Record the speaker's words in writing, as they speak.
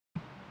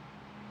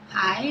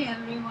Hi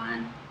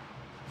everyone.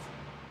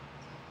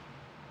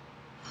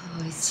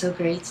 Oh, it's so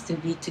great to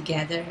be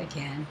together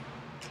again.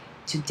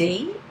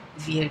 Today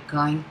we are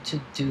going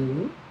to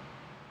do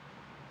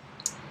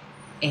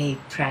a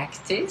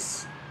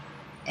practice.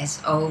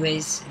 As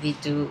always, we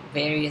do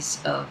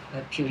various of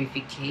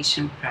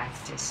purification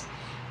practice,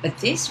 but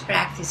this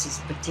practice is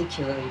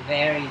particularly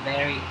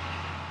very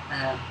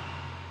uh,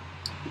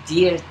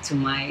 dear to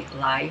my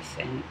life,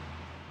 and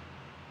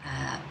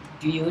uh,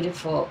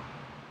 beautiful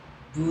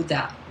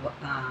Buddha,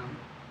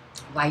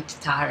 White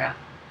Tara,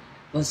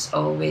 was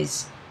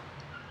always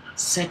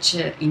such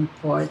an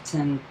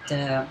important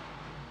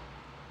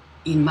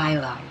in my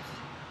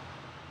life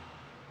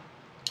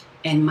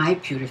and my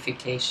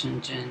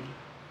purification journey.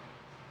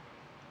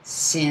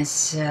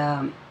 Since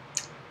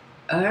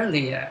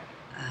earlier,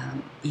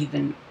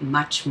 even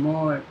much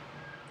more,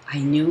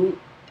 I knew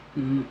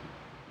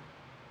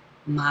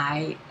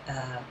my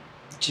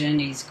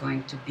journey is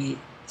going to be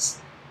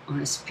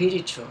on a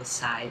spiritual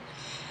side,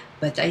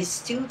 but I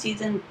still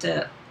didn't.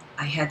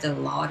 I had a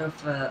lot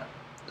of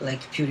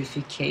like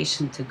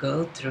purification to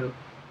go through,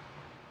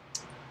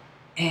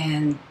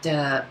 and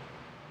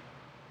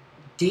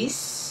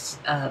this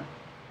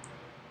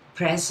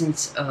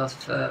presence of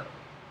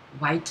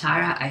White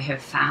Tara, I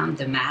have found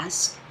the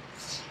mask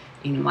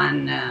in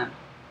one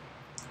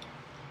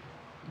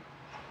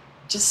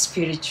just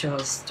spiritual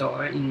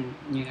store in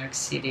New York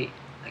City,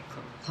 like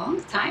a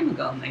long time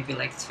ago, maybe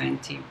like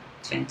 20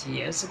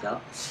 years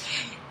ago.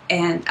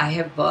 And I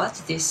have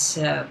bought this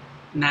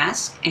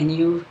mask, and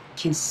you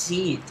can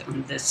see it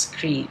on the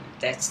screen.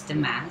 That's the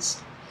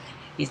mask.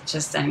 It's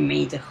just I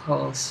made a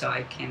hole so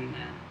I can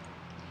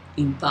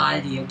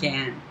embody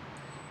again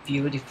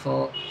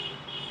beautiful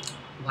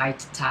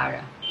White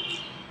Tara.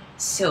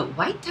 So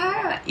White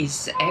Tara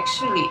is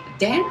actually,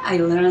 then I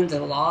learned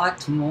a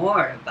lot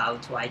more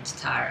about White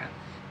Tara,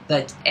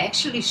 but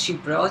actually she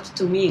brought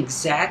to me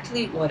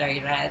exactly what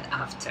I read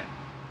after.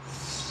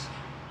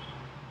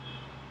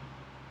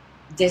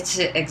 That's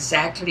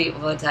exactly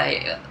what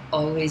I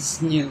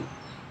always knew.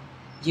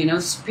 You know,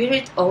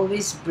 Spirit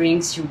always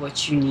brings you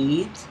what you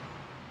need,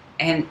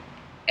 and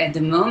at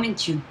the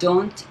moment you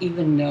don't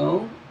even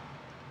know,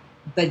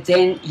 but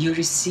then you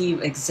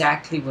receive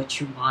exactly what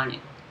you wanted,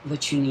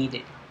 what you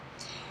needed.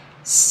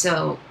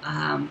 So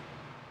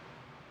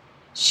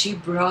she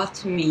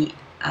brought me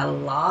a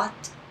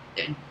lot,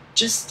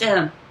 just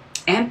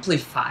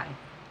amplify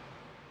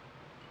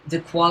the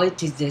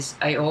qualities that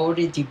I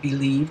already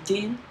believed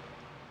in.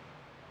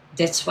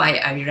 That's why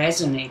I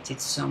resonated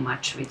so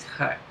much with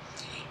her.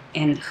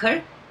 And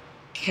her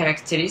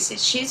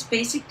characteristics, she's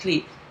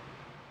basically,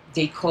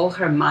 they call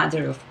her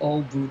mother of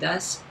all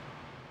Buddhas,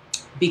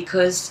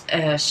 because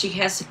she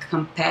has a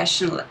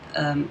compassion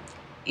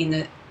in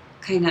a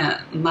kind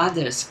of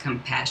mother's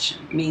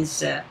compassion,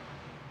 means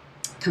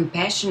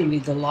compassion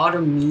with a lot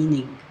of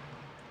meaning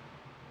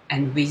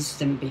and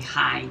wisdom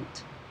behind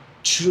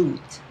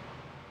truth.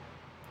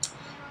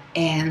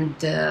 And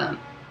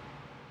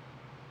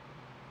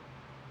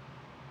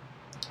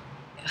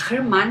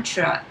her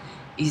mantra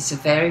is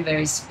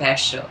very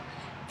special,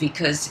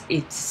 because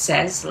it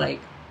says like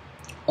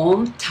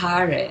Om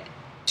Tare,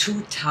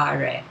 Tu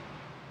Tare,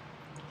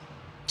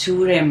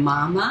 Ture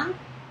Mama,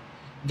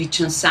 which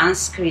in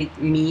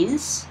Sanskrit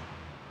means,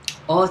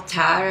 O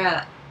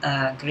Tara,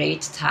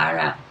 great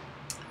Tara,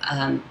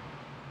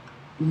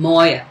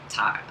 Moya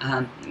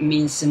Tara,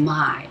 means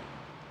mine.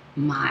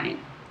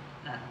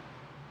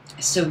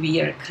 So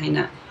we are kind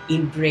of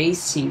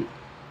embracing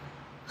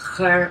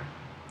her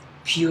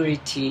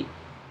purity,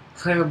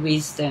 her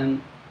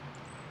wisdom,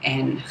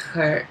 and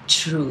her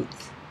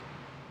truth.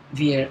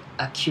 We are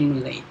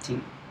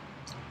accumulating,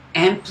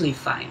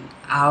 amplifying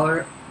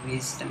our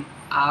wisdom,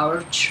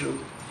 our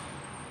truth,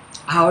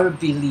 our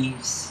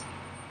beliefs,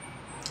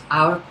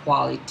 our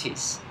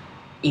qualities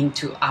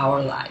into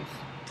our life.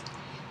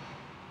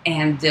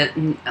 And the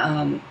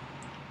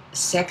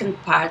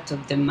second part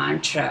of the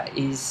mantra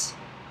is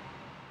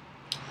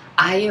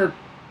Aya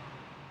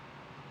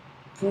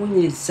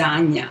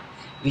Punizanya,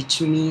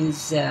 which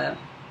means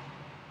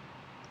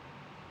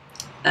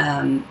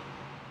long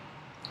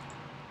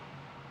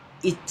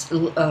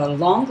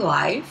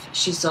life.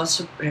 She's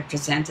also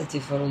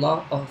representative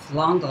of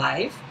long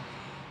life.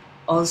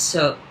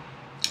 Also,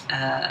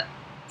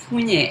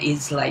 Punya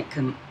is like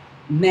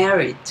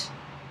merit,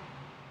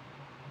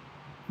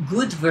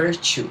 good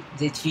virtue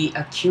that we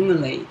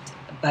accumulate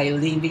by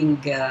living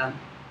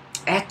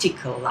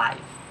ethical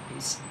life,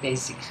 is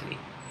basically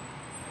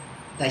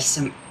by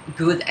some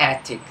good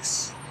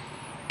ethics.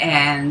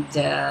 And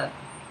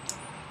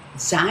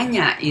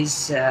Zanya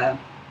is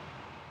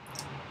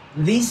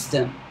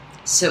wisdom.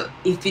 So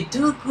if we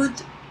do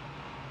good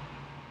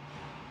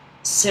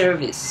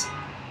service,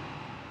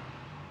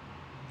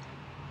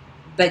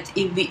 but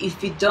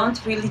if we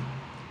don't really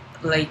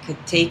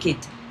like take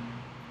it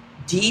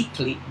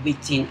deeply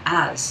within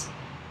us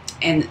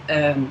and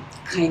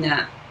kind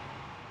of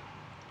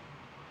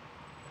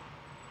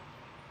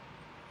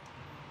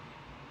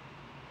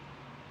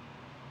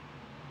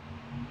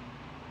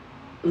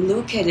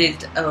look at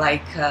it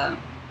like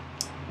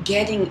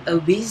getting a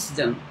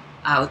wisdom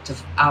out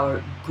of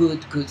our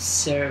good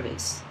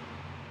service.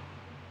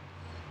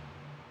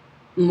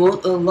 A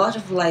lot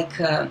of like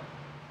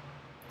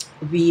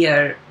we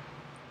are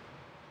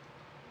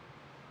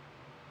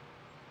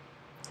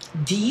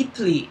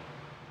deeply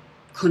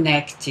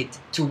connected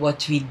to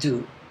what we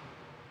do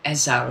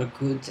as our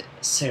good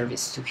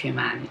service to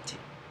humanity.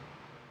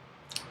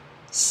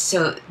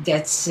 So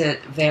that's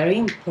very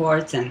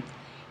important,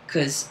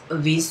 because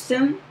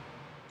wisdom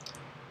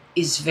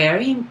is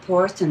very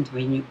important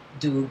when you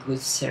do a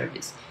good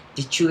service,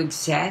 that you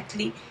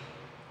exactly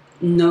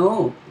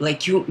know,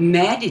 like you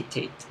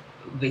meditate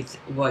with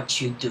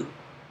what you do.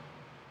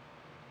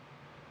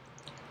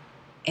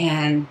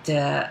 And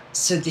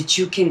so that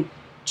you can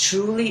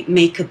truly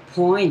make a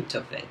point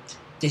of it,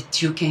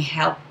 that you can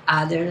help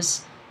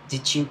others,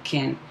 that you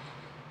can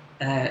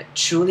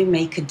truly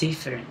make a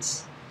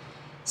difference.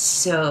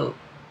 So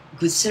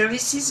good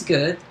service is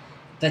good,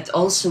 but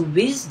also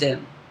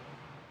wisdom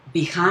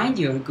behind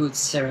your good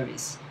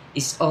service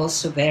is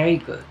also very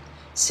good,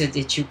 so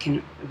that you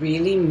can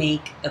really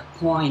make a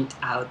point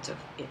out of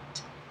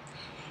it.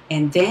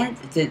 And then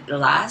the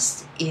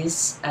last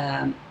is,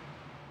 I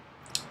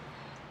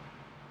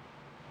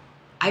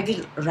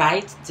will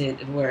write the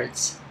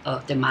words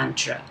of the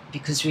mantra,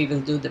 because we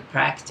will do the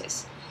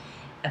practice.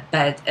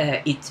 But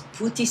it's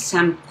puti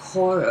sam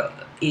koro.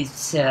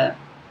 It's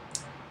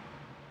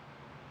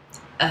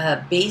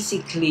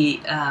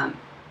basically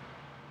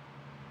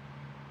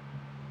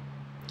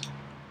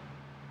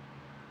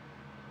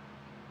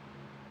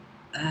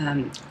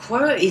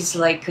Koro is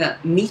like a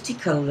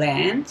mythical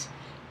land,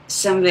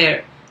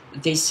 somewhere,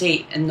 they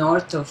say,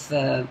 north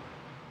of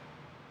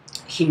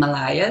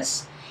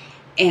Himalayas,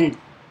 and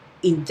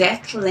in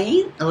that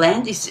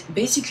land is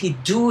basically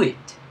do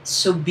it,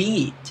 so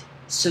be it.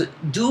 So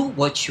do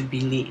what you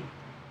believe.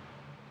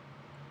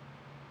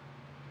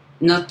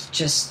 Not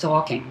just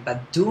talking,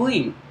 but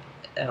doing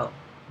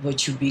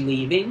what you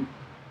believe in.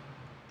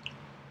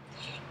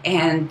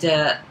 And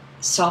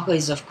Soho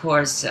is, of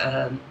course,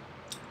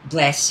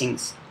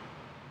 blessings,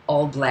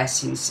 all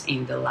blessings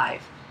in the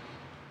life.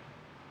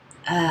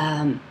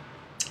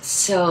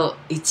 So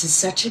it's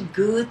such a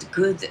good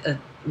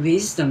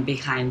wisdom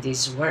behind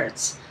these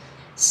words.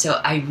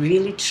 So I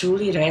really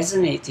truly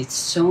resonated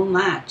so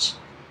much.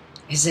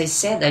 As I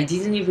said, I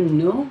didn't even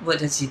know what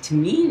does it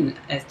mean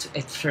at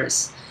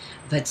first,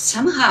 but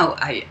somehow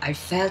I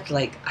felt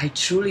like I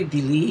truly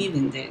believe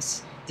in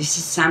this. This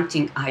is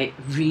something I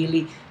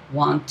really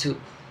want to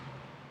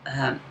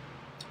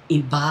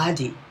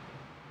embody,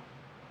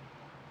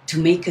 to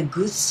make a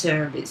good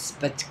service,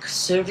 but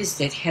service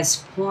that has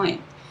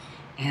point,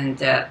 and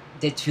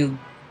that will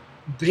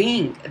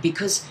bring,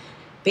 because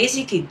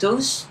basically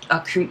those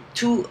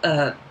two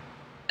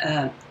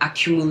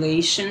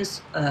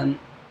accumulations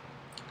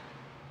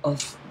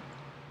of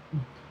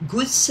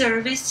good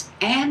service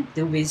and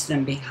the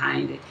wisdom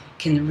behind it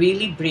can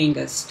really bring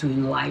us to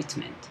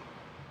enlightenment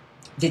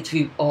that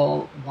we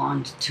all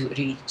want to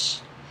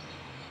reach.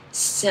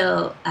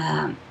 So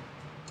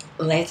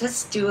let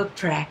us do a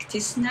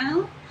practice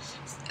now,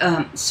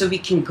 so we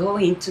can go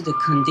into the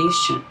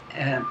condition,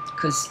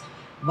 because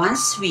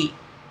once we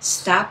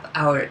stop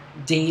our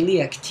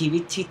daily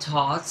activity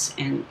thoughts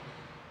and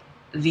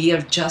we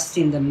are just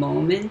in the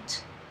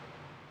moment,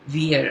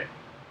 we are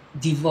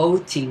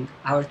devoting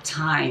our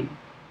time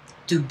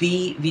to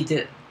be with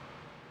the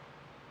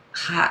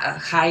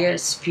higher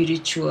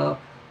spiritual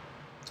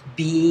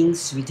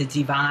beings, with the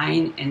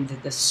divine and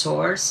the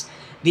source.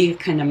 We are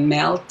kind of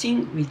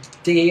melting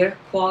with their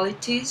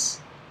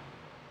qualities,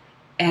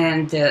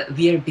 and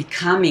we are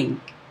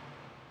becoming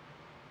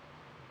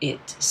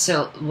it.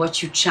 So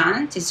what you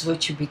chant is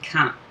what you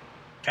become,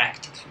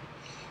 practically.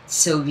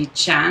 So we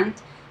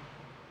chant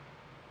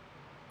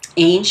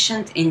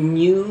ancient and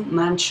new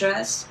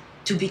mantras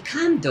to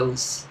become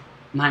those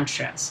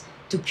mantras,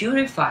 to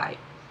purify,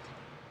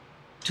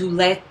 to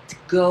let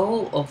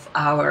go of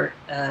our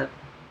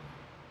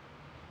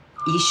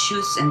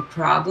issues and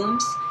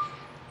problems,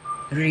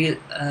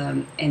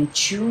 and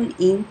tune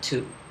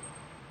into,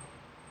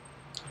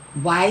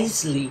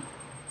 wisely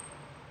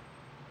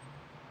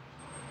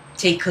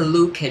take a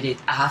look at it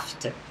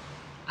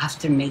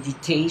after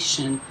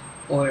meditation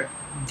or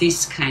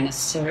this kind of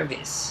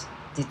service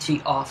that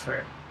we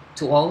offer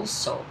to all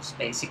souls,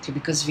 basically,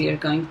 because we are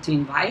going to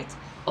invite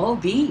all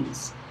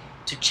beings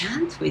to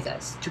chant with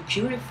us, to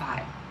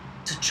purify,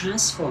 to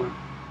transform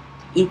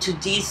into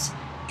these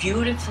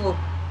beautiful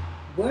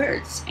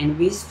words and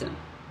wisdom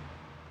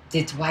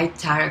that white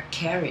tar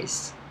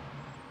carries.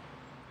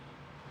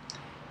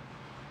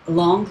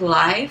 Long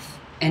life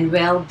and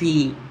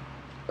well-being,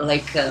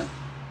 like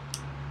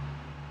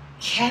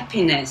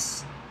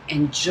happiness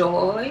and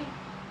joy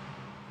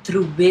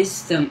through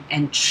wisdom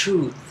and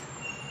truth.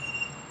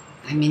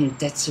 I mean,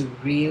 that's a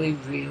really,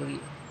 really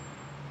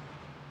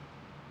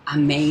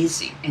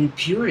amazing. And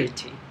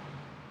purity.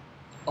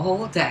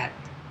 All that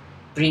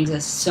brings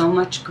us so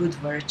much good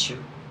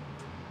virtue.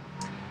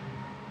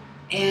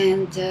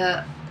 And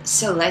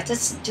So let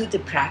us do the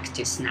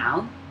practice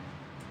now.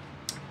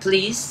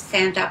 Please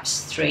stand up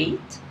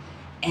straight,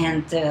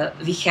 and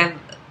we have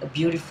a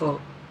beautiful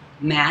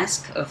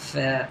mask of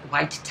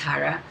white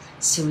Tara,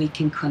 so we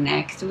can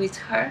connect with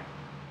her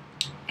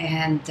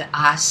and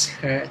ask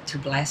her to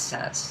bless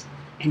us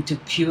and to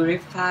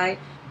purify,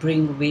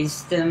 bring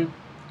wisdom,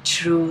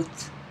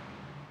 truth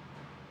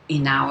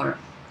in our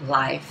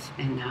life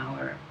and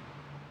our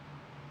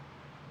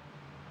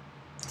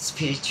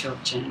spiritual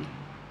journey.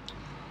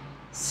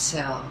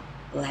 So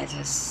let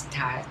us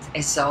start.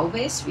 As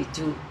always, we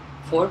do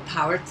 4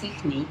 power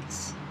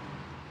techniques.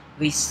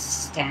 We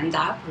stand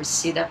up or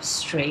sit up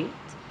straight.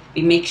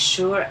 We make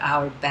sure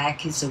our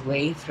back is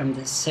away from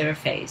the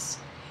surface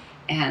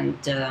and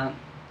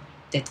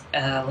that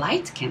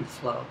light can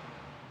flow.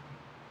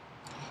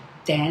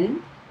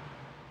 Then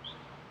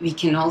we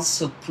can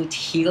also put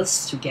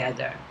heels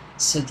together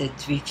so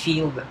that we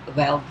feel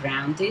well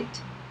grounded.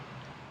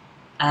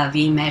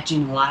 We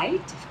imagine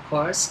light, of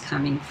course,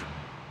 coming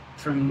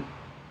from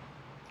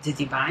the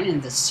divine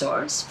and the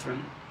source,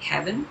 from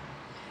heaven,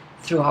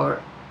 through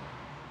our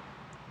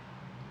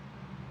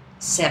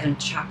 7th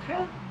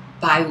chakra,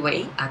 by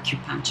way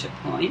acupuncture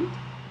point,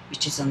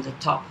 which is on the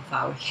top of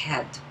our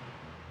head,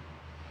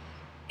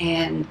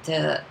 and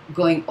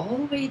going all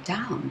the way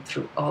down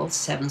through all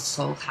 7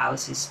 soul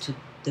houses to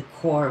the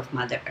core of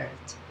Mother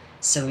Earth.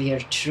 So we are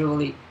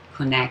truly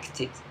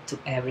connected to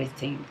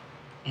everything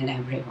and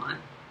everyone.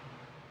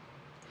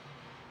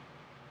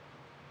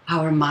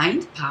 Our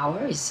mind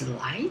power is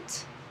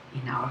light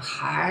in our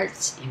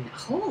hearts, in the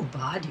whole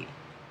body.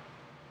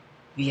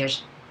 We are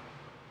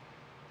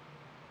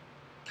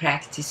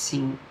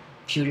practicing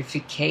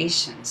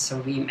purification, so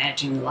we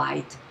imagine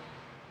light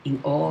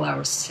in all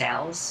our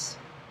cells,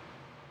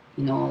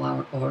 in all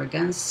our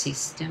organs,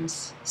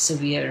 systems, so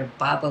we are a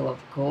bubble of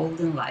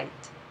golden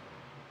light,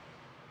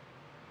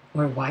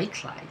 or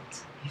white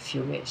light, if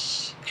you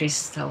wish,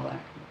 crystal or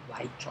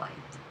white light.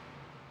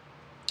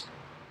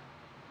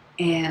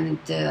 And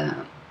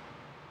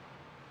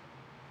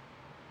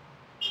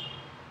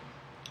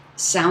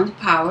sound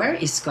power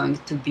is going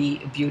to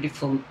be a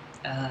beautiful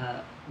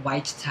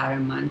white Tara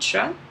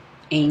mantra,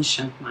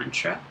 ancient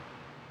mantra,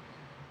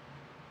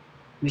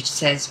 which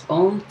says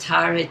Om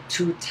Tare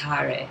Tu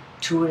Tare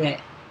Ture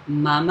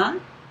Mama.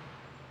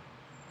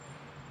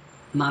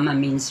 Mama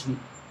means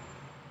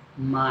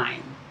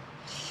mine.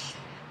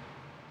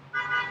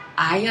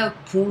 Aya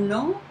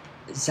Puno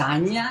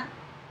Zanya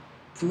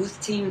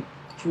Putim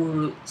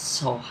Kuru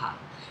Soha.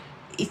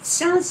 It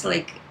sounds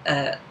like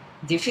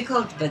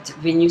difficult, but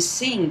when you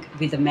sing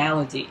with a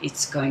melody,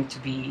 it's going to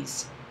be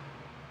easy.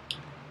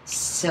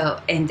 So,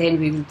 and then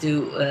we will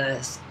do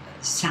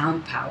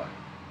sound power,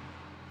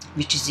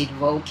 which is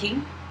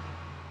invoking,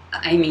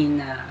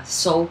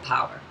 soul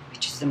power,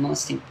 which is the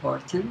most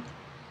important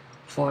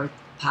for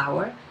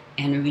power,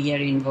 and we are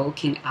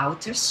invoking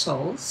outer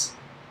souls.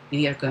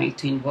 We are going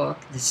to invoke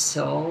the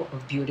soul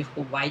of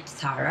beautiful white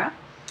Tara,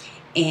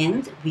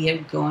 and we are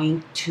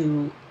going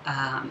to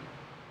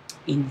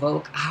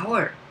invoke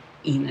our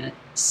inner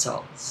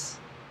souls.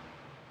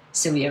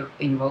 So we are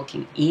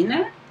invoking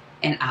inner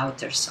and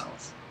outer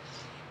souls.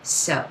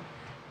 So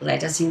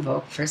let us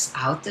invoke first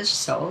outer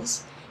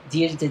souls.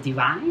 Dear the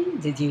divine,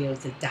 dear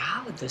the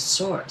Tao, the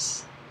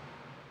source.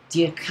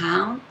 Dear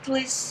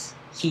countless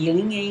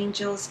healing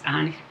angels,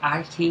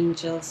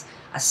 archangels,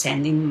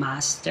 ascending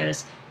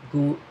masters,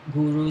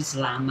 gurus,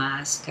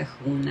 lamas,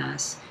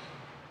 kahunas,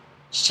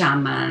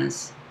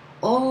 shamans,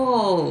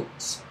 all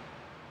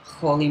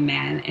holy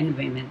men and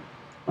women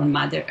on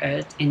Mother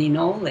Earth and in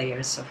all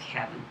layers of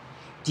heaven.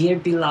 Dear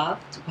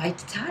beloved white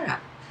Tara,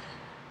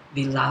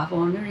 we love,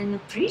 honor, and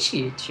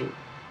appreciate you.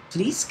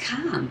 Please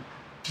come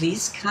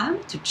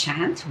to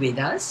chant with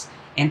us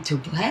and to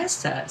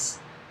bless us,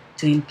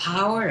 to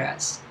empower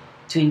us,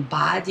 to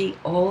embody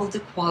all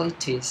the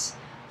qualities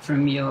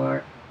from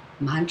your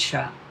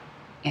mantra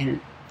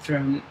and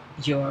from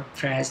your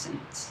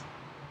presence.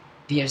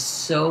 We are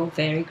so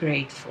very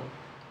grateful.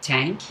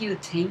 Thank you,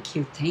 thank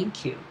you,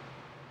 thank you.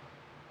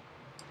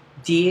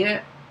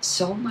 Dear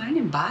soul, mind,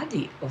 and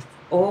body of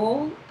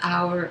all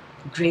our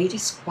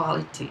greatest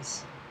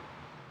qualities,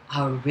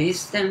 our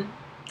wisdom,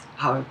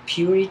 our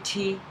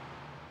purity,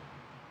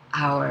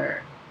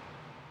 our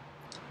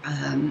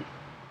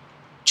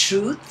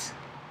truth,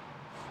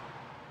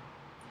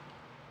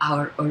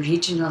 our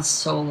original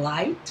soul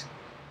light,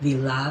 we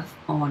love,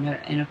 honor,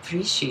 and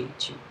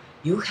appreciate you.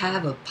 You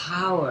have a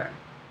power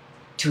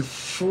to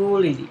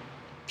fully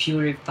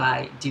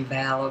purify,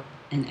 develop,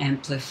 and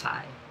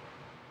amplify.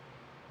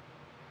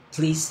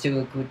 Please do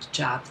a good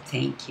job.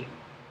 Thank you.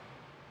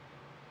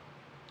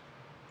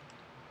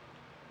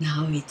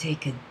 Now we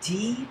take a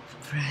deep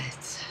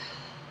breath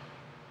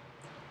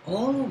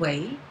all the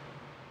way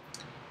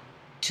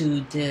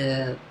to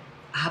the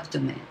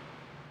abdomen,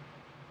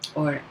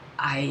 or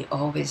I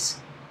always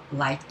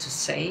like to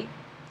say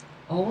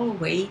all the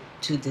way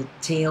to the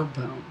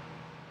tailbone,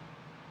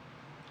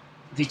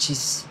 which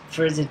is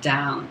further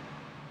down.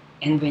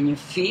 And when you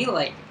feel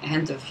like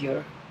end of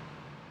your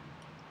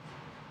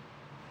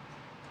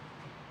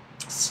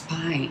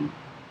spine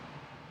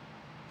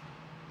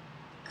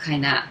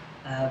kind of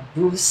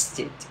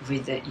boosted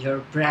with your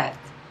breath,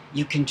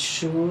 you can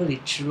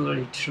truly,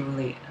 truly,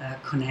 truly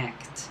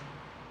connect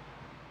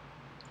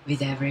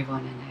with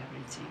everyone and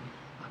everything.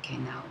 Okay,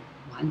 now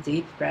one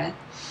deep breath.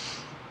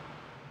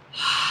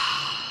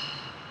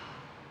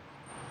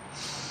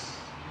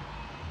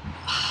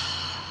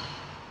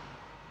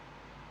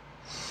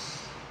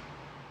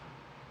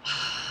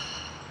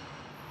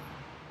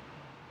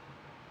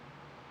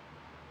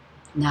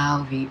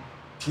 Now we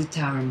put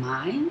our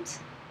mind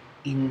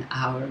in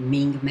our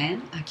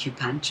Mingmen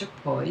acupuncture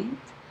point,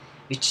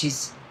 which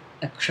is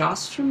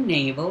across from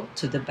navel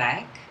to the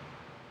back.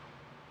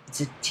 It's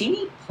a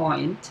teeny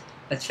point,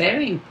 but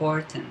very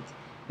important,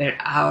 where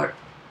our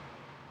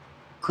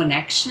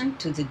connection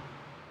to the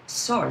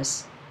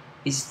source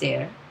is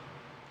there.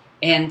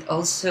 And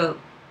also,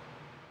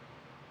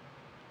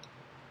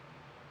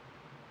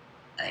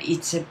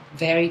 it's a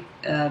very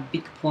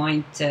big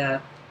point,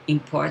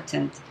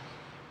 important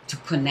to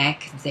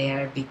connect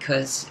there,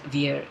 because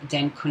we are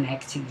then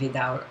connected with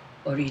our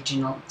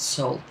original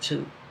soul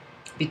too,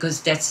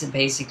 because that's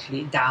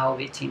basically Tao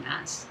within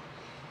us,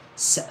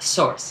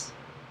 source.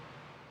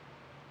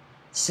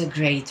 So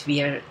great,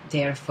 we are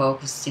there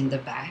focused in the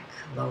back,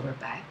 lower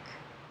back,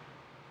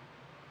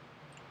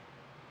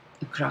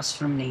 across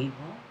from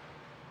navel,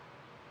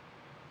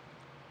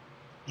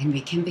 and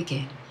we can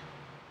begin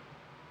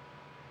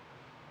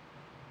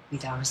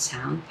with our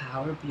sound,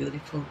 power,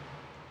 beautiful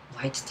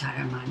white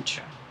Tara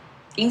mantra.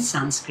 In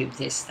Sanskrit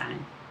this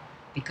time,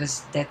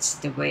 because that's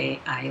the way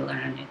I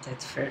learned it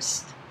at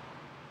first.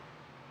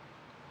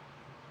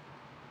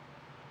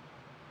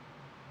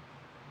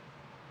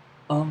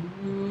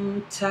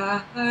 Om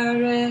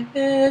Tare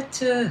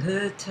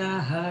Tare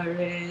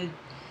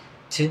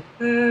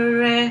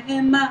Ture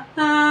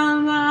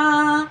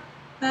Mama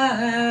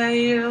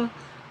Ayo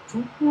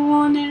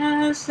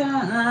Punya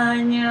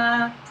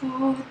Sanya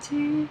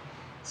Puti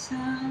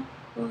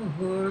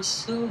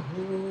Sakorso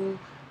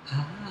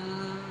Ha.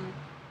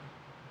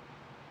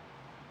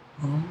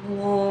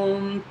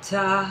 Om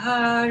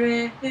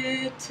Tare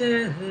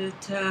Tare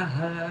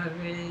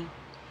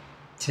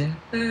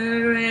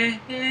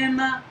Tere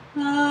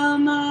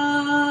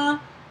Mama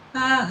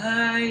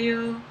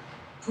Ayo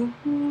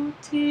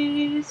Puti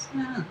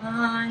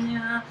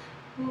Sanya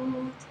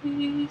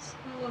Puti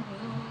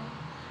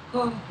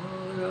Sohoroso.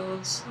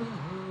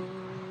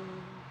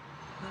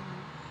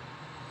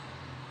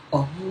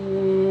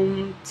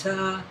 Om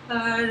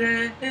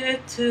Tare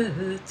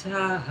Tare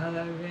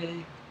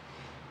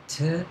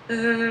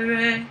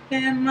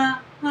Tere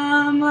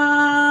Mama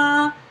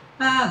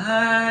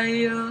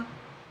Ayo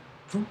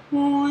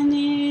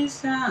Puni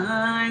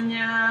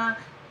Sanya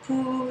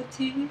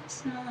Puti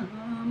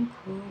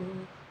Samko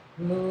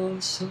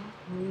Rosoha.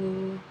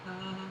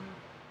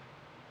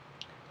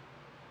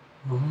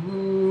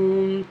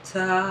 Om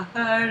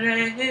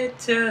Tare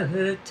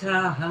Tere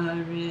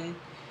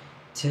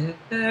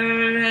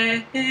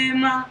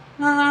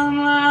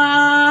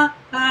Mama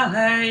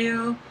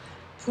Ayo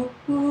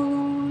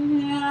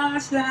Punya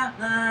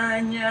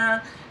Sanya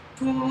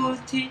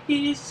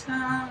Puti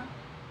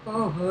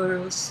Sakorsoha.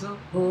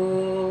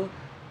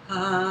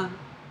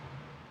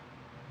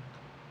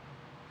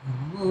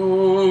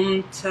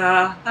 Om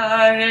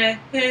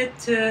Tare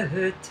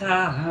Tere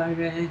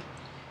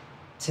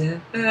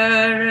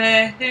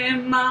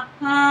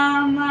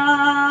Mama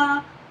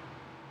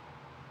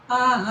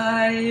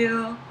Ayo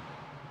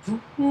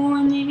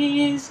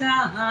Puni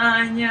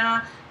Sanya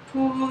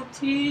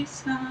Puti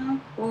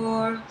Sakorsoha.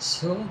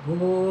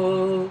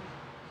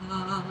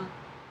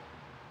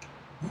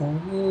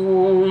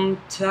 Om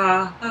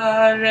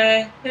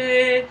Tare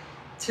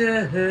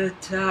Tere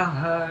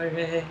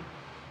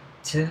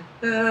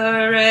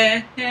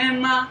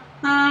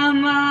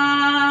Mama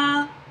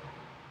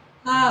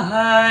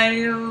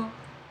Ayo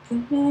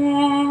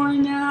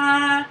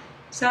Punya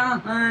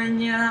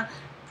Sanya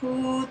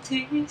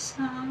Puti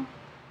Sakorsoha.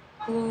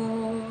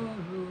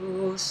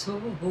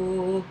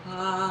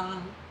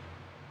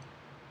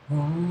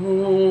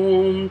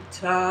 Om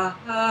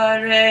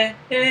Tare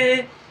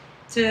Tere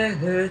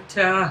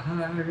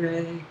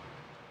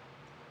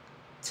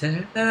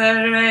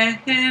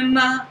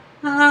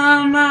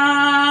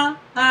Mama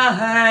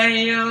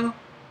Ayo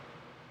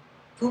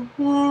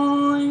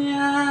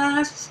Punya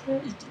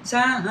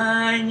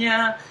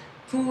Sanya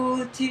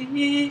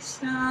Puti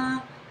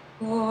Sakorsoha.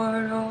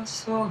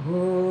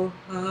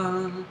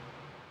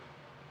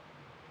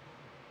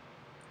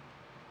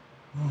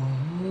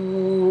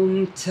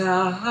 Om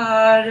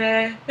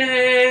Tare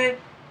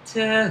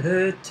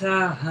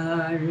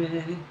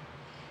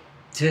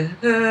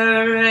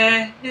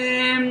Tere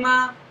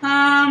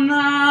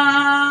Mama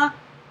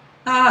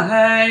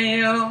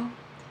Ayo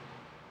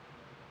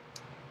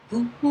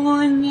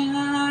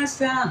Punya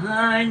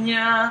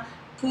Sanya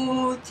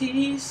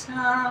Puti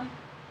Sakorsoha.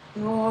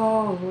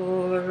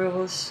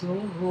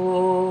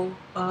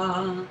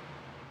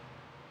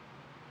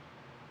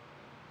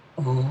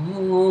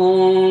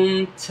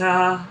 Om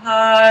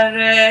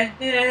Tare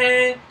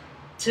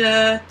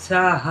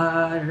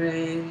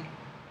Tare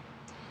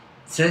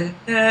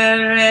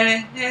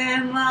tere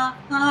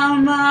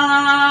mama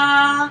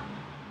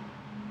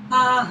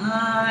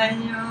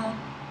ayo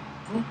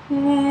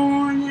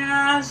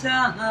punya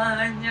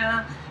zanya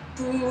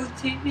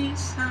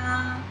putisa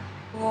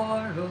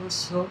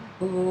orosoha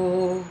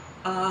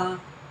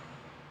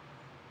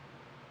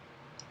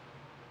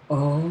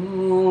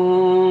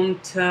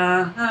Om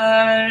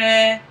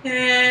Tare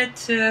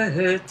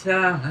Tare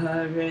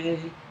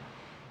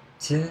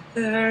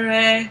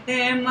Tere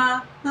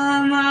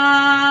Mama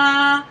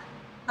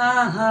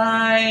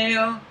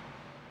Ayo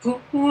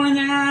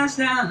Punya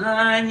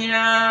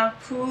Zanya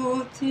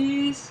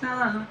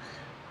Putisa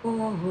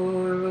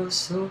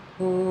Korosoha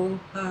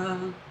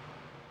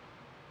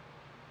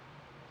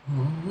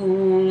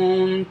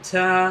Om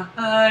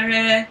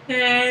Tare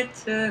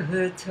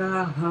Tare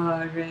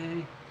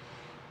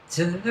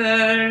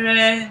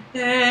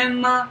Tere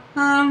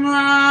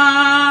Mama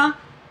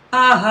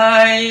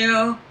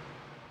Ayo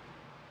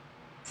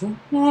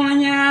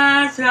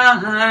Punya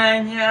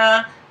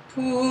Zanya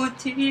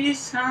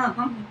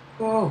Putisam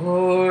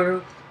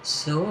Kor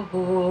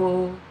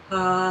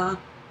Soha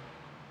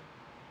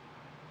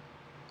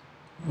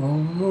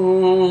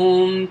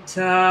Om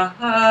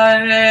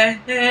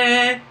Tare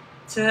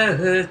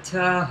Tare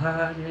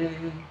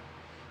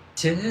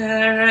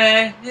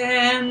Tere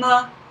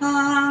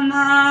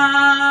Mama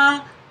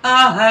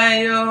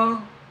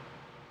Ayo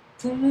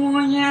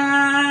Punya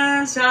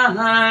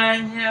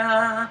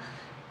Zanya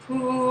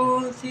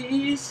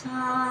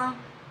Putisa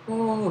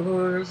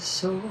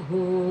Orsoha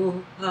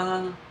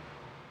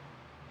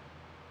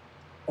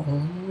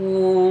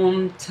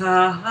Om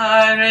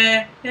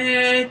Tare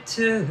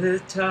Tare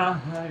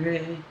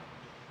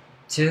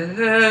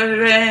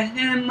Tere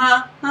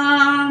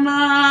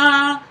Mama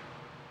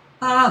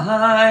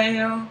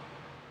Ayo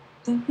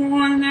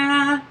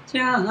Punya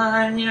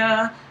Janya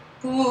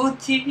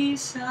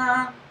Putisa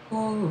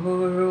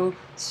Orsoha.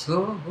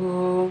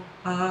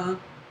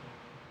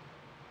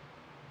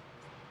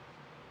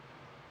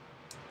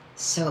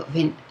 So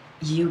when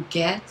you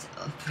get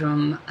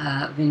from,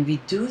 when we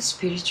do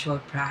spiritual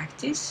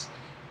practice,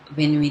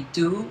 when we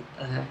do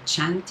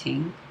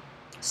chanting,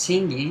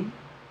 singing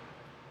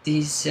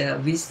these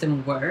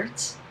wisdom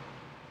words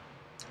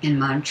and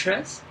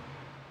mantras,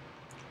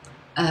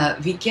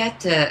 we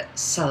get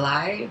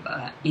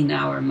saliva in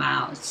our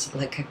mouths,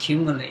 like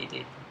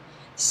accumulated.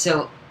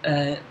 So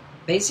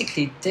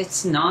basically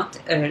that's not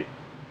a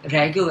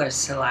regular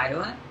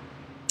saliva.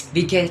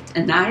 We get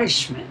a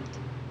nourishment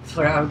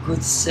for our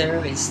good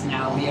service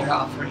now we are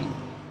offering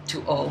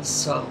to all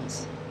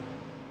souls.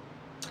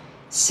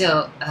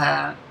 So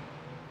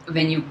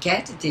when you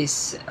get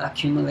this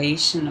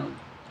accumulation of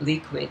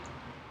liquid,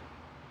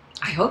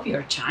 I hope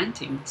you're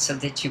chanting so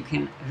that you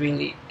can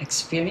really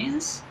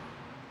experience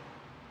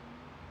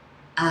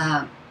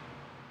and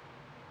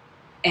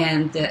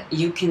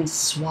you can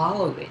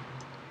swallow it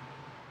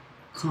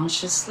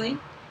consciously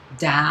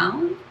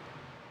down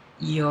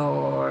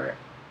your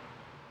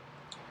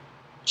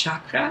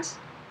chakras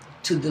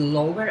to the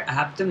lower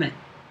abdomen.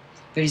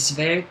 There is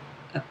very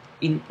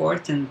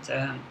important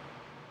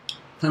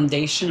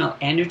foundational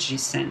energy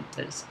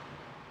centers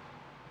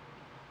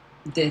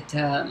that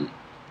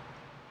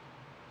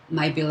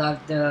my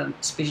beloved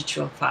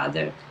spiritual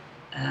father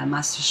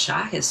Master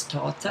Shah has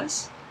taught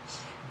us.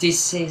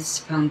 This is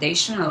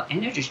foundational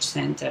energy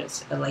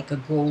centers, like a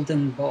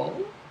golden ball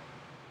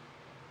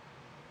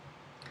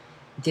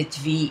that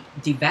we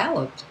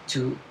developed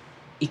to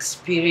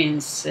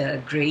experience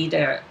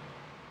greater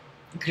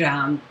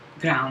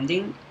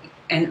grounding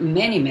and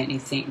many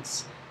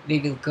things. We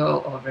will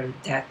go over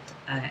that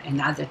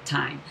another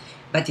time.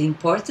 But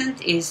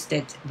important is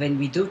that when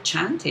we do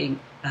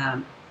chanting,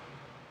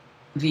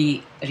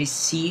 we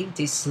receive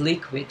this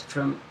liquid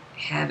from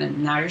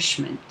heaven,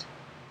 nourishment,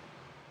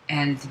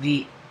 and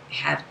we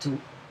have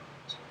to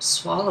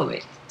swallow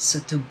it, so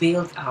to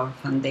build our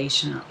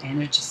foundational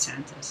energy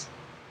centers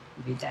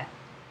with that.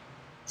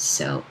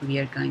 So we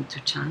are going to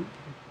chant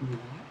more.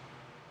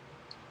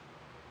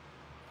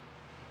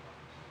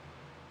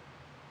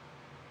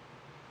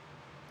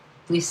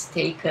 Please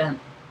take a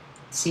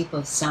sip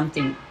of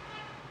something,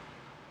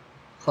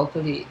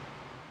 hopefully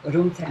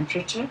room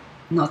temperature,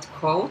 not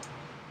cold,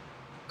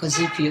 because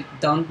if you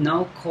don't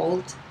know,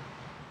 cold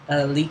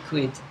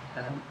liquid,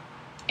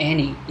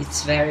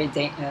 it's very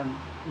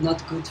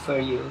not good for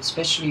you,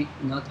 especially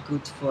not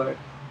good for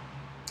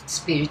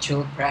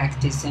spiritual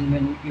practice and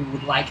when you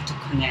would like to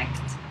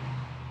connect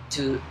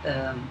to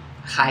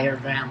higher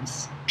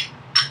realms,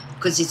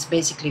 because it's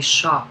basically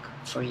shock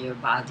for your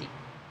body.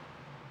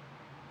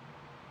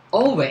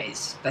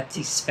 Always, but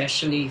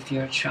especially if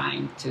you're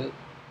trying to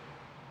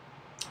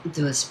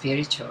do a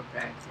spiritual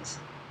practice.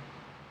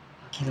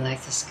 Okay,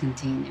 let us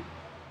continue.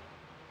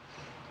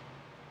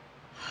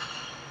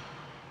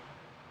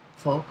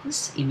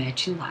 Focus,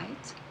 imagine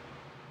light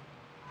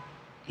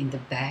in the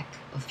back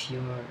of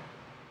your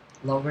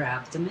lower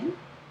abdomen,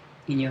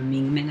 in your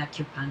Mingmen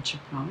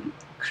acupuncture point,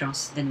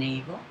 across the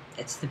navel.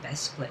 That's the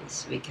best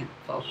place we can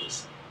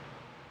focus.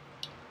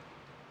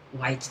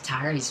 White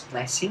Tara is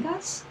blessing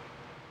us,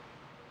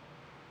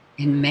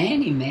 And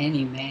many,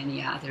 many,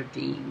 many other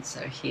beings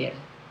are here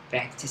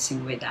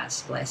practicing with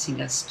us, blessing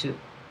us too.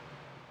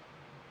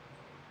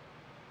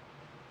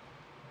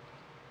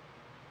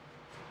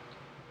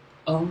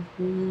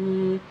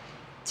 Om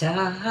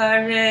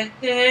Tare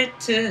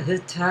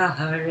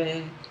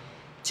Tare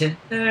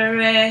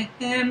Tere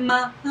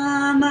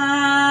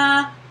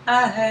Mama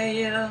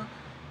Ayo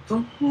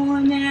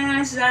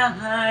Punya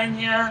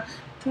Zanya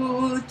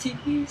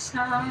Puti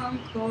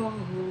Sanko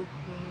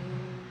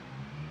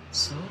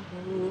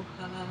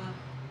Soha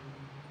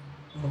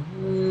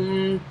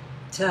Om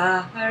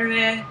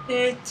Tare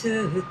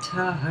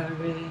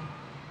Tare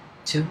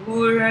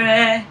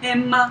Ture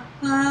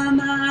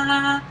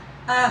Mama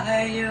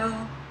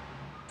Ayo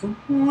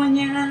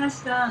Punya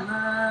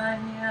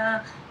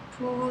Zanya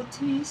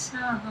Puti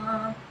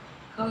Sanko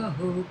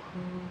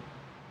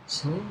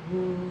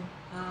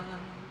Soha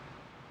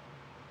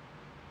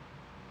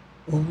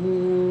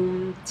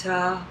Om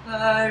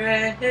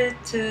Tare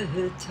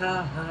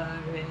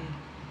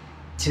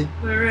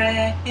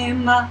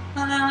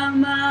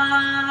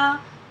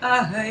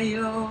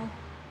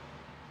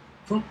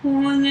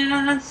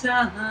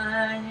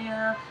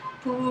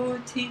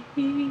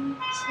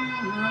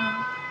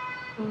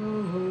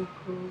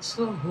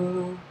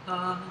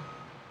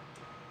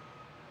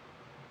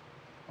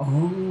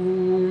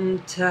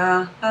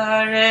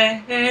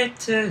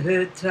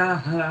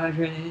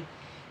Tare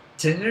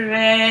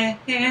Ture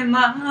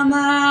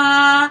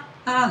Mama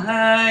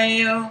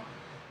Ayo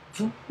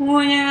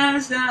Punya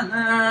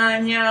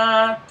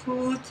Zanya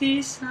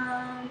Puti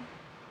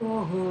Soha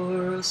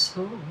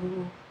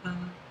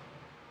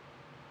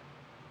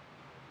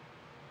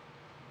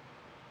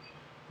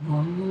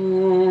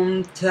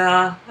Om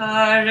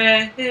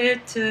Tare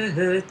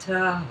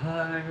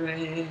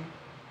Tare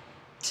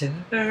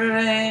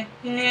Tere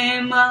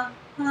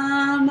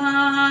Mama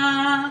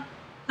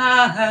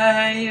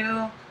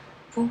Ayo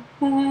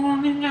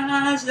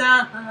Punya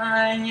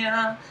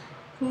Zanya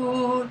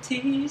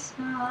Puti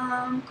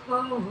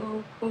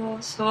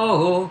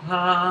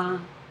Soha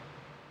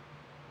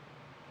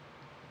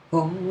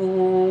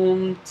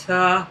Om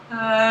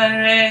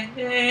Tare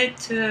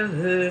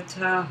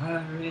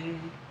Tare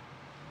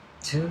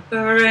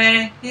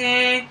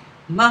Tere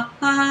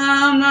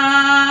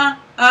Mama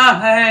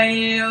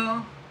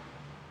Ayo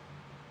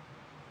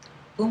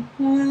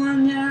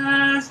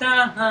Punya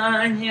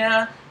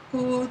Zanya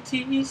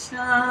Puti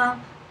Soha Om Tare Tare Ture Mama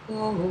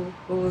Ayo Punya Zanya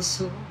Puti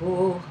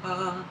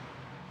Soha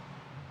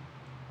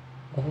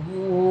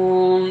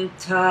Om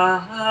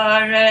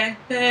Tare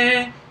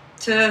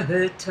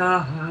Tare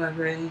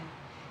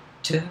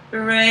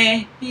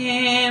Ture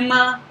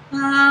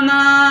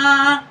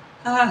Mama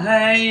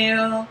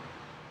Ayo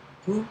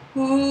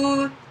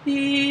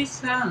Puti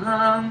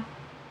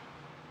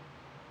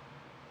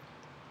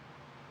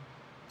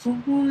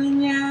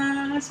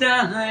Punya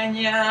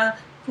Zanya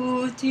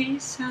Puti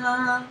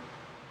Soha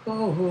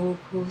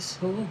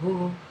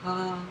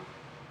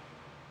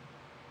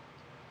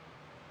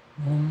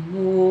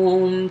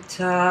Om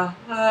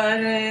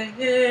Tare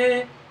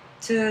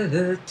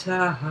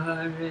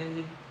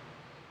Tare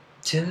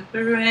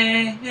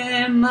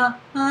Tere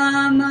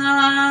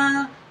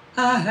Mama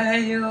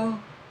Ayo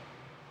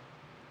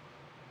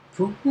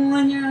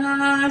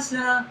Punya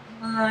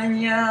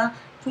Zanya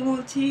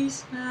Puti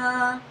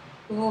Soha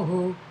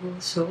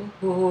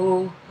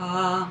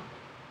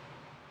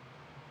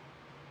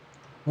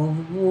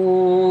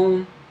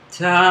Om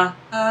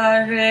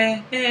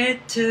Tare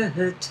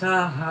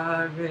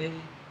Tare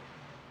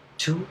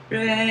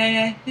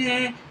Ture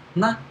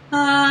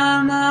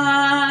Mama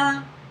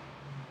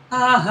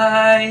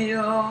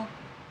Ayo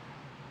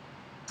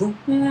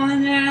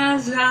Punya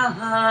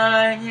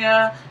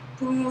Zanya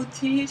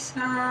Puti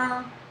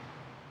Soha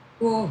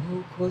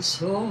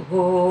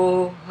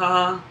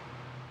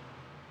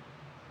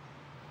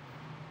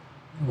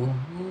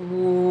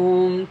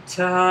Om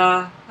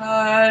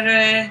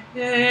Tare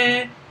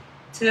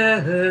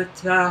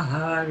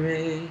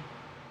Tare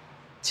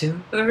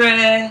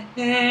Ture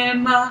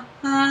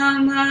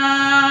Mama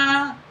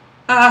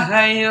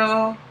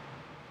Ayo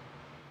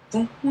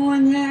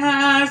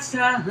Punya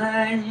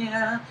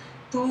Zanya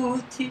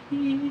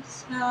Puti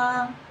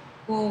Soha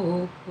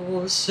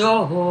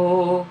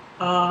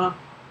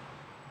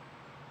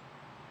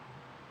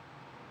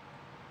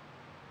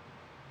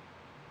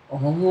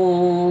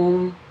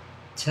Om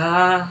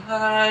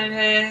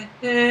Tare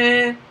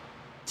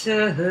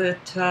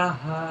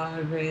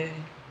Tare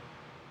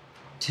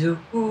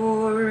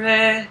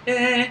Ture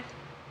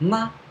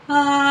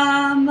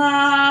Mama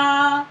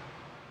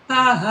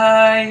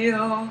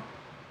Ayo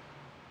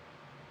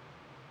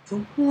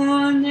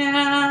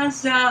Punya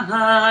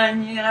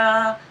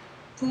Zanya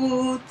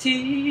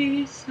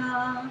Puti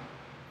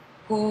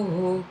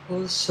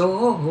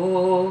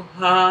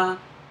Soha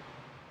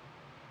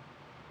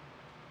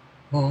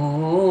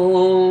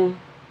Om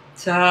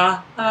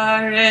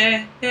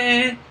Tare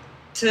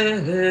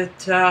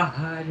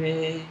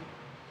Tare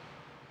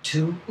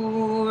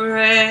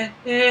Ture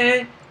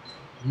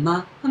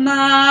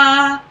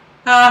Mama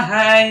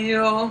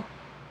Ayo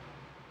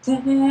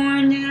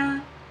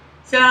Punya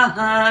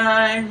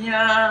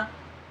sanya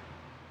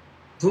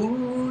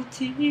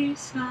buddhi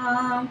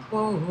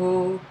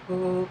sankho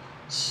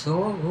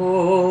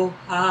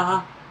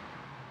soha.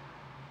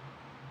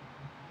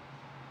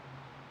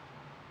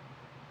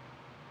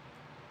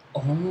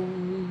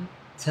 Om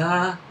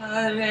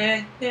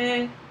tare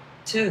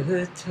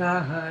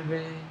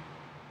tutare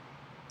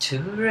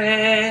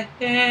ture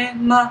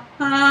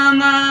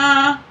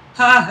mama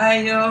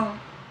hayo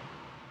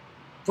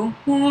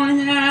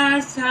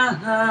punya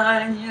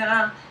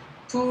sanya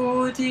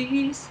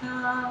buddhi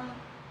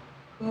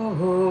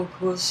sankho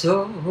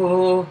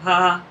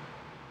soha.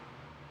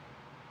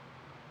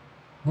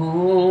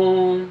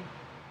 Om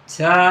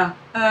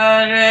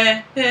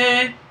tare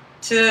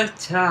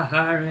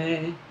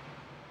tutare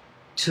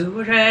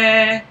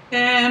ture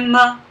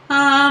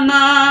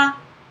mama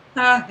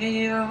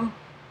hayo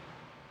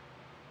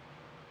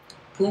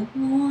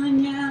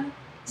punya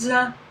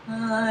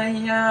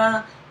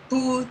zaya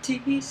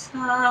buddhi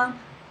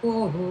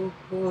sankho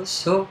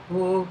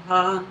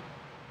soha.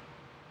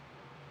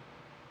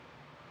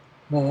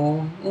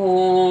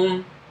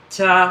 Om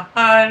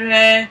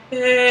tare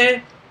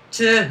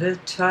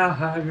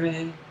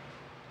tutare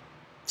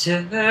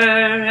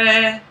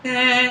ture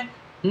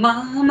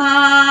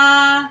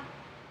mama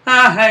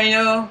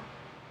hayo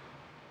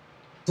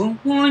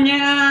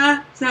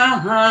punya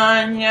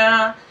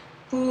sanya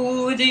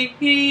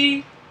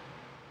buddhi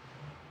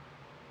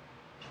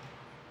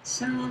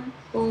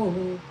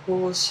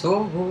sankho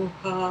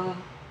soha.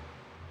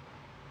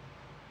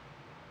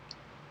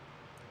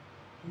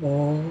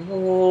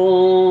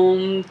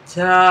 Om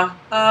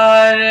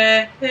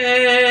tare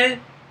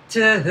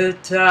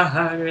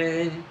tutare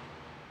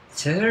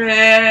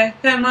ture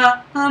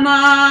mama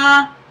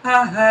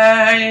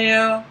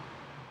hayo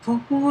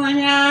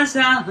punya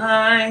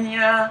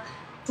sanya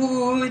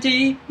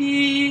buddhi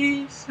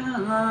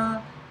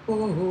sankho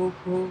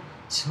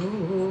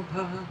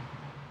soha.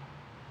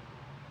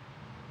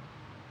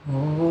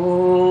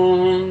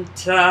 Om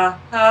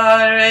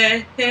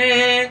tare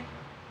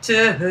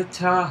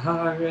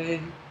tutare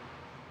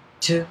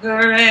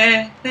ture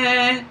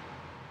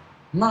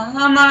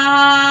mama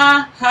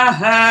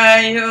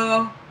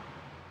hayo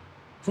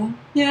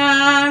punya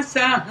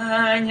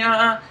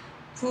sanya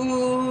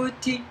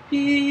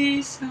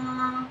buddhi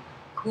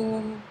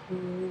sankho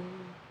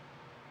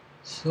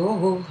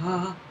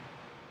soha.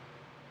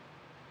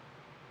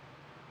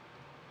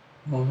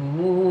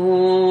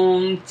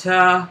 Om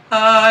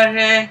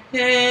tare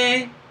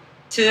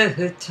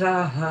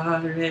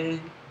tutare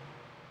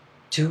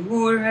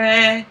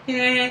ture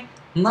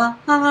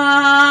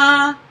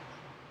mama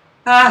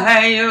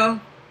hayo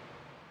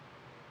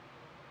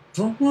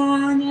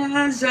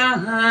punya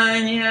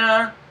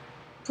sanya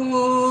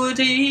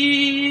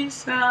buddhi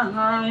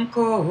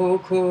sankho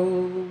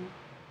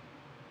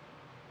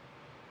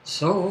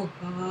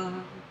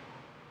soha.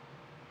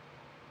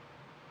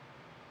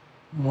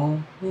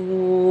 Om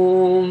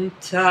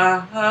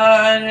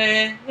tare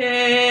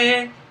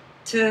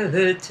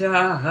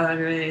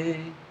tutare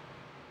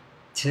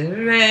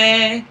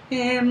ture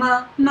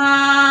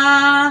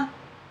mama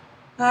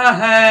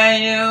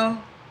hayo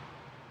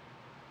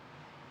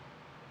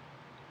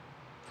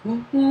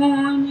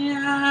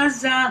punya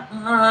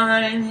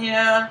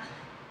sanya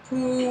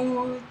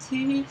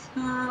buddhi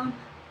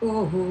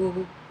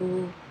sankho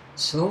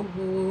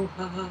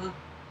soha.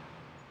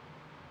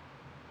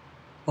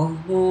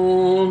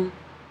 Om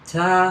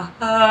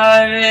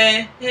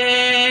tare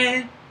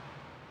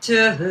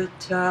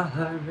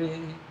tutare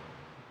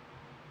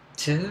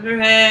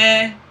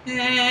ture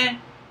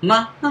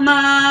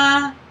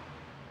mama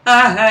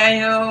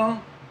hayo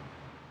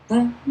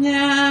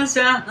punya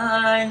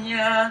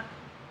sanya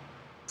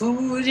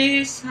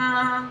buddhi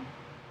sankho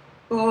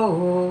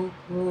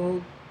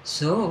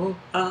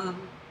soha.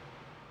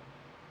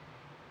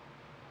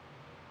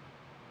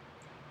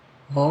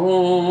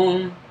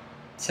 Om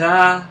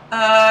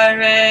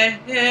tare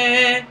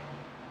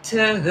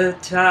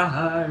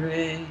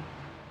tutare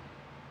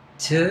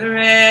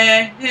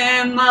ture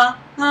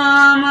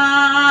mama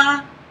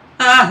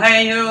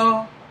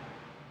hayo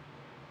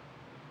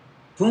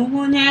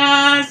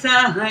punya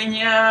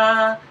sanya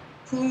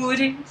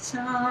buddhi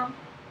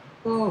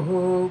sankho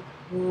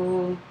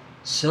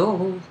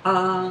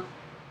soha.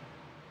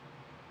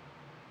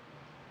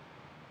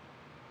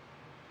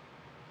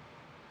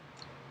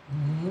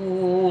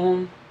 Om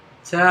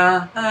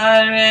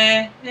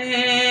tare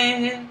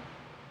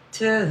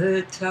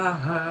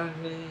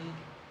tutare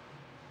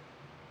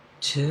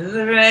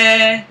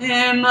ture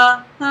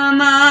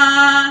mama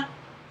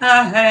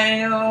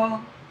hayo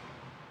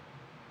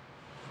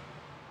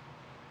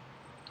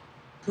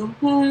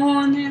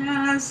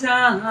punya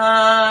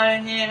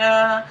sanya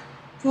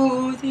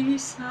buddhi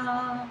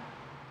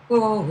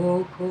sankho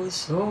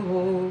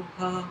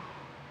soha.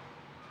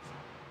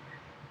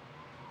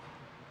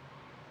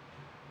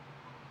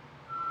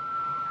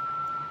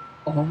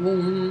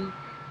 Om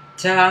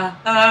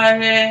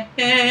tare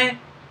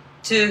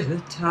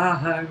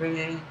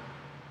tutare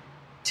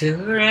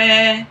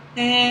ture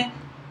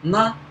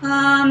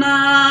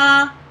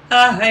mama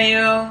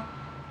hayo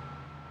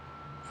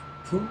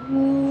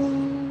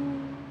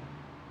Punyasanya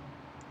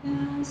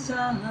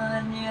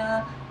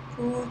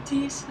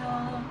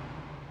Putisa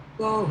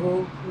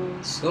Goku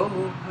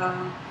Soha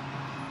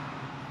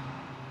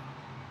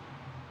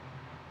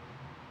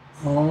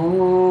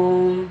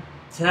Om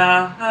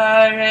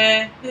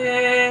Tare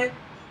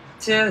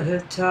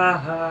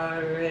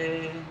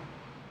Tare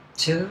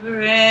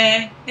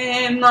Ture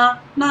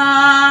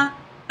Mama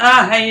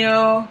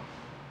Ayo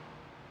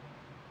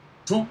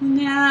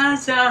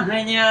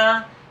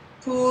Punyasanya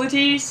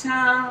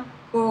Putisa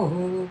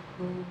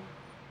Goku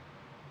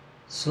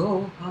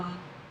Soha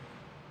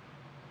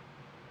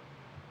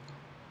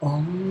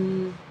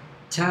Om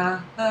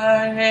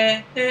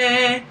Tare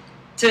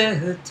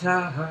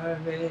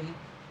Tare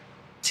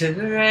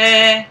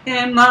Ture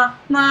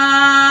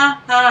Mama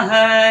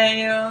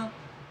Ayo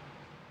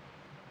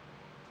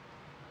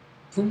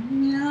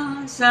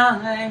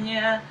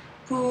Punyasanya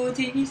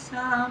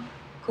Putisa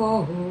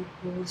Goku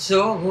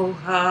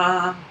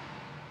Soha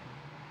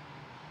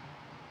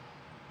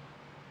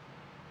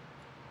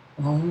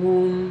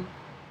Om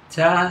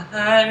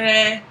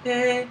Tare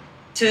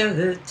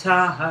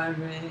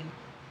Tare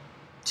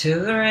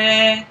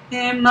Ture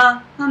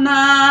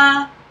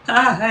Mama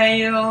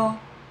Ayo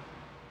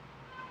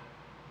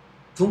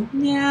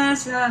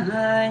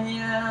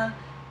Punyasanya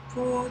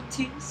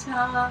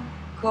Putisa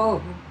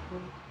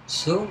Goku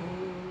Soha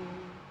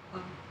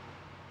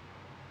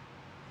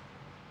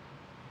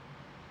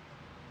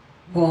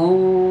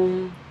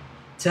Om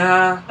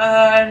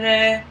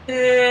Tare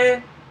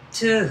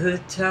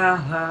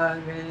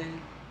Tare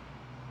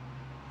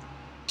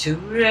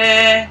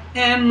Ture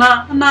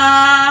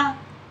Mama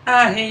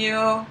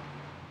Ayo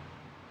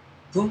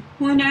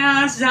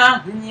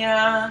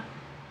Punyasanya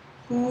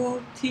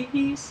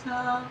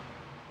Putisa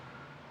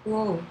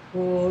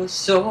Goku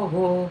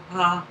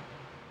Soha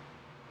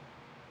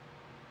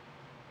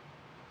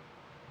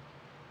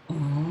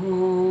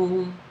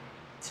Om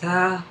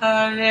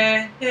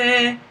Tare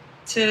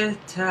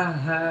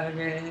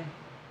Tare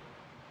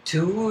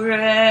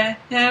Ture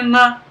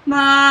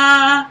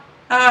Mama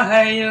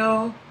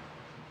Ayo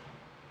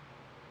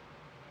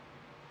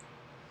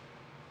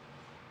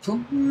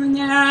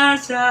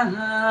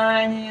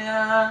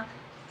Punyasanya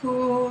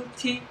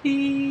Putisa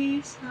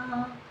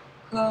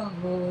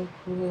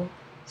Goku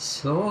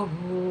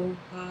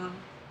Soha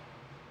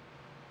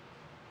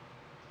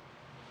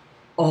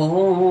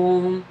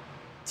Om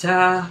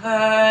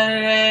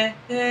Tare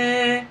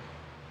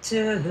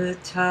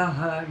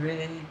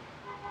Tare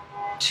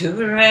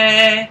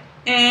Ture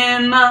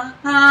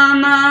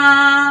Mama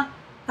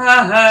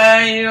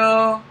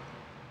Ayo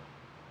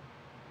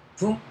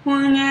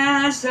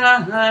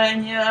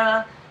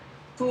Punyasanya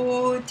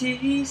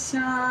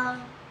Putisa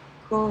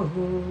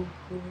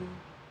Goku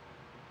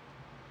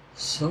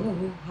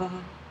Soha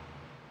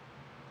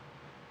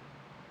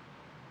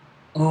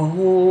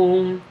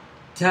Om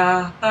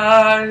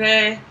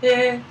Tare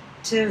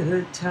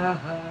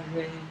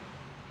Tare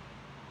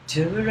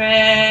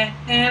Ture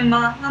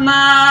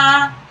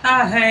Mama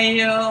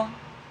Ayo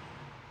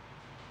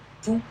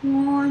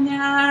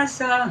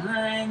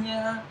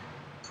Punyasanya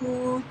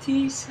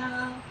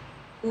Putisa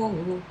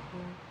Goku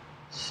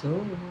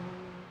Soha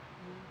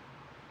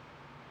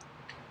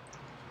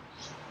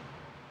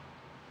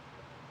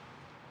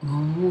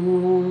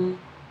Om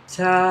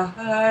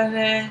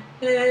Tare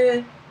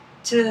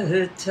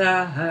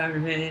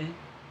Tare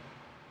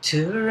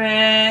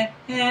Ture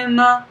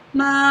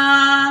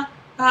Mama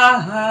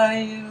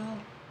Ayo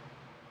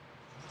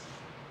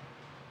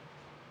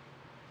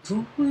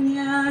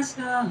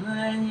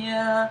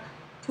Punyasanya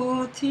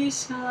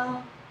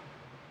Putisa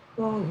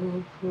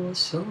Goku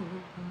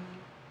Soha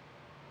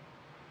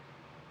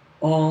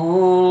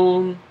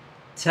Om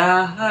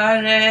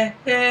Tare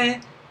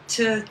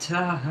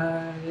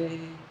Tare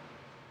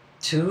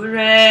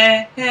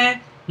Ture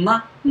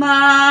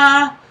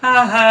Mama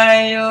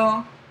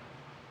Ayo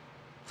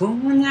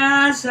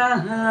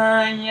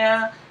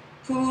Punyasanya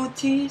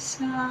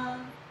Putisa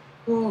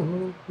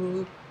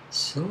Goku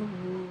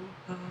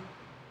Soha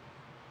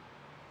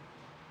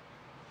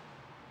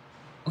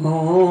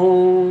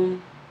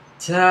Om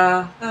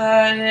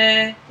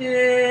Tare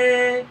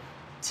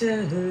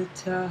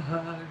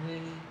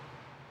Tare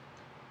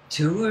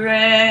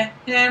Ture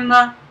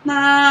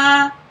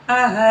Mama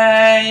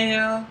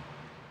Ayo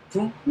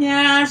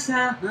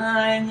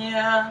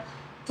Punyasanya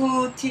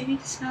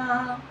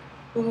Putisa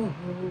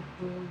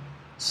Goku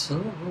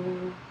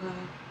Soha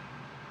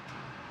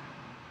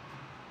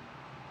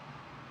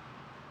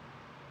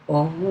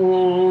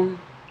Om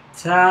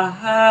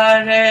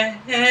Tare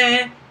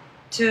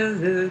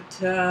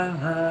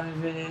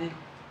Tare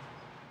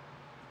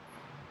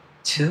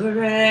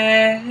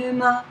Ture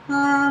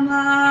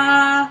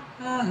Mama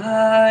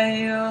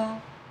Ayo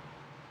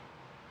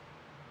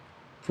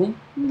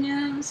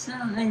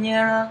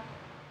Punyasanya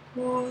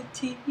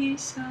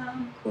Putisa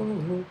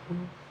Goku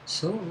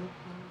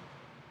Soha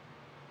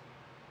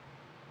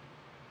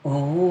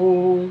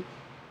Om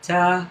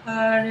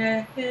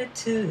Tare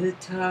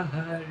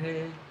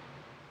Tare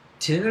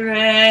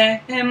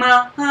Ture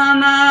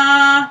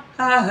Mama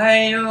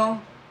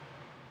Ayo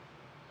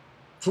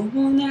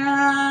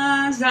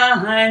Punya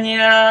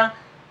Zanya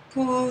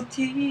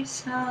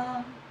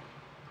Putisa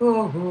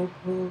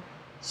Koko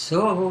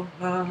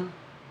Soha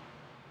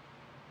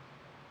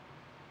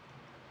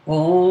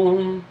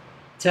Om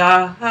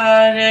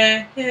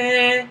Tare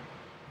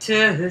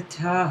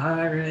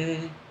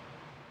Tare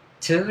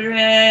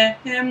Ture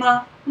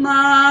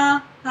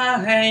Ma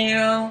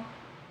Hayo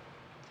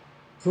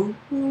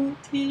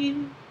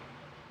Puti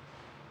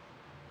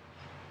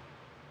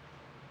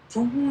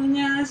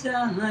Punya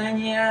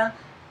Zanya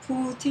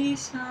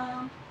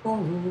Putisa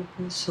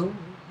Koko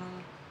Soha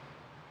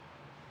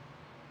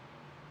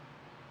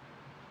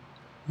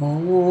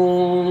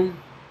Om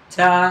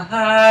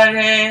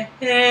Tare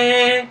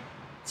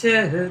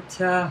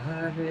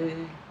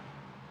Tare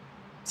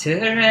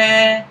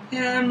Tere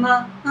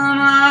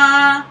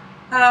Mama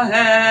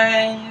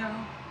Ayo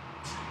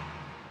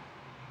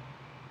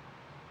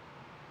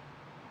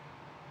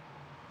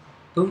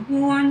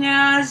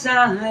Punya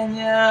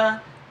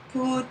Zanya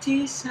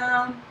Puti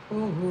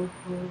Sampo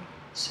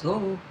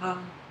Soha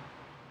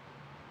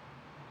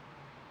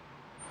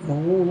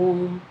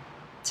Om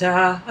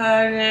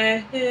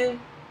Tare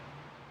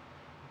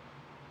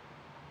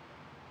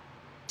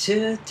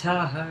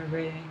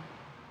Tare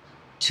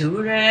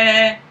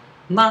Ture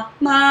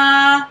Mama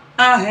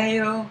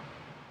Ayo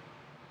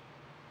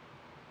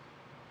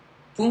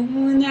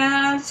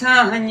Punya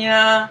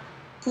Zanya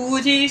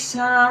Puti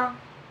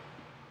Sampo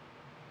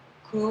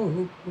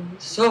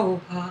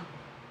Soha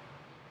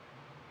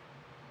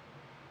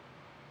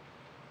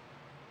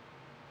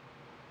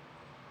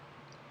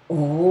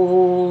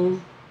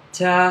Om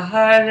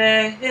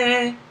Tare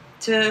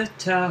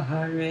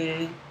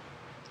Tare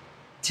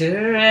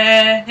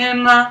Tere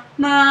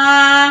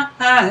Mama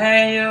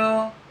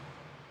Ayo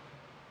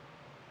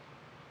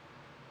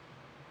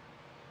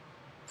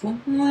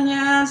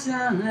Punya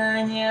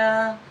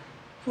Zanya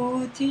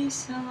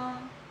Putisa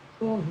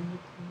Koko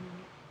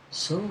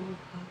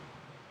Soha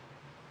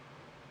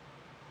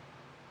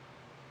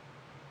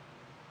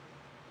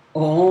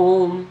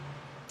Om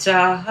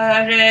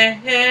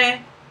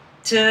Tare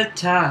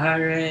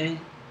Tare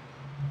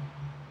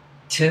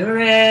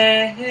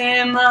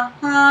Tere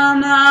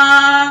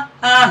Mama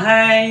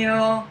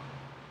Ayo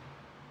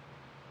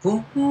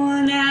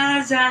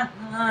Punya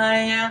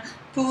Zanya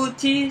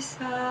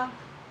Putisa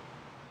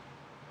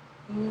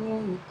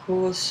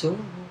Koko Soha.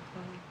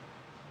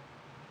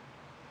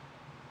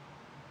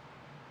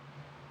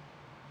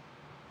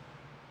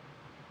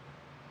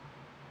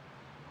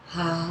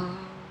 How.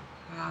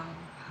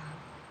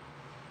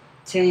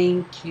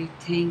 Thank you.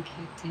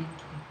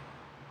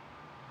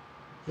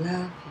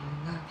 Love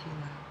you.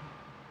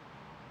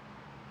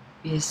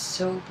 We are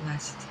so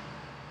blessed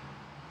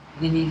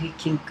when we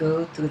can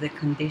go to the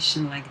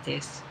condition like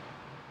this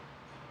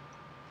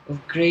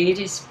of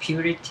greatest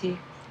purity,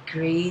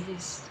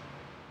 greatest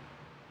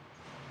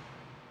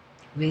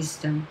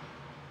wisdom,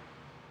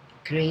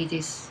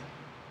 greatest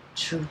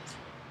truth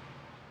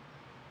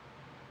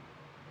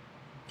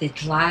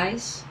that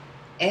lies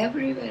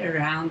everywhere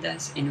around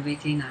us and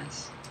within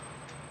us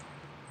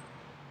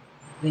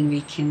when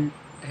we can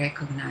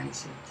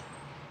recognize it.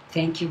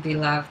 Thank you,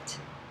 beloved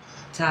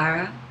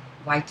Tara,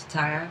 White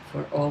Tara,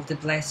 for all the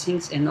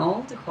blessings and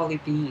all the holy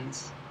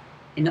beings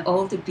and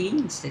all the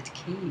beings that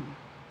came,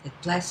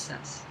 that bless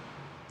us.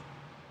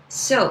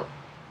 So,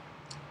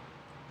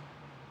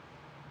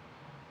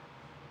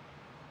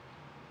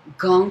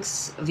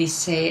 gongs we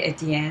say at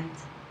the end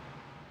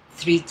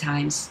 3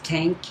 times.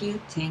 Thank you.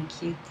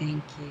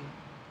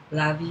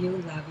 Love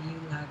you.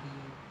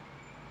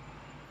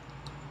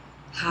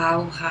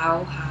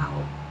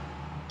 How.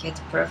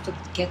 Get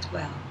perfect, get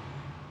well.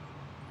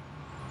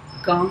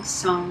 Gong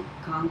song.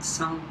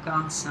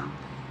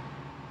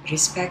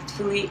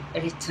 Respectfully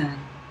return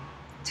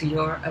to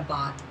your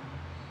abode.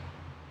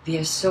 We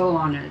are so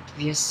honored,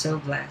 we are so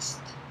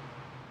blessed.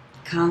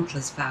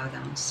 Countless bow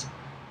downs.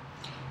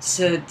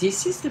 So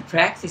this is the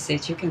practice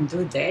that you can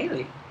do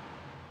daily.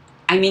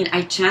 I mean,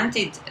 I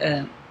chanted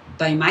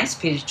by my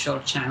spiritual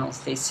channels,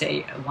 they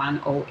say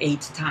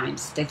 108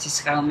 times. That is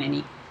how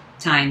many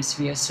times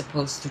we are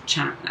supposed to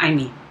chant. I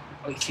mean,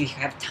 if we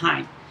have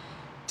time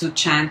to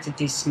chant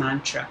this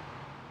mantra.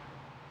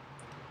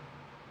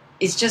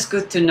 It's just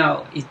good to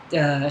know.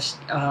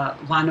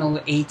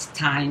 108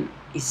 time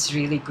is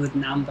really good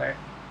number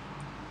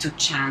to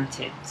chant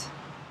it.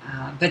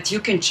 But you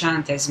can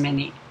chant as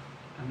many,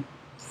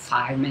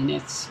 5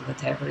 minutes,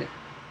 whatever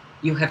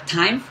you have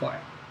time for.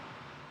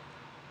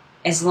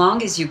 As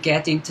long as you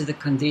get into the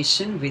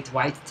condition with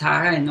White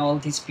Tara and all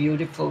these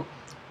beautiful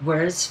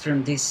words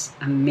from this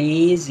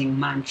amazing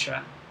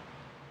mantra,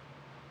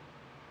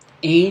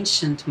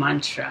 ancient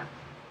mantra.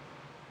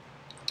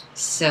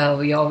 So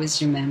we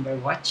always remember,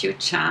 what you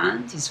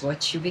chant is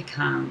what you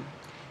become.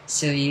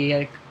 So you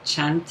are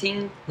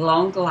chanting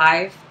long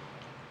life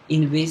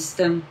in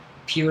wisdom,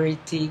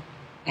 purity,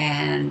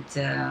 and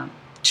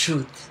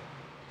truth.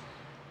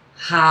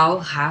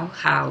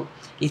 How.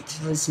 It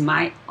was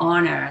my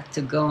honor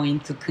to go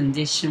into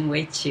condition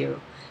with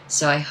you.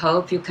 So I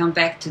hope you come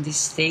back to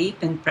this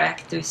tape and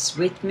practice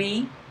with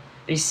me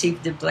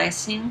receive the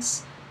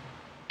blessings,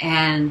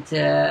 and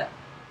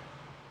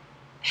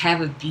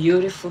have a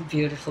beautiful,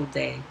 beautiful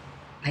day.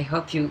 I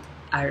hope you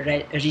are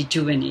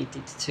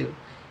rejuvenated too.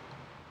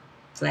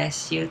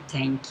 Bless you.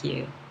 Thank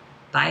you.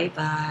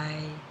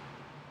 Bye-bye.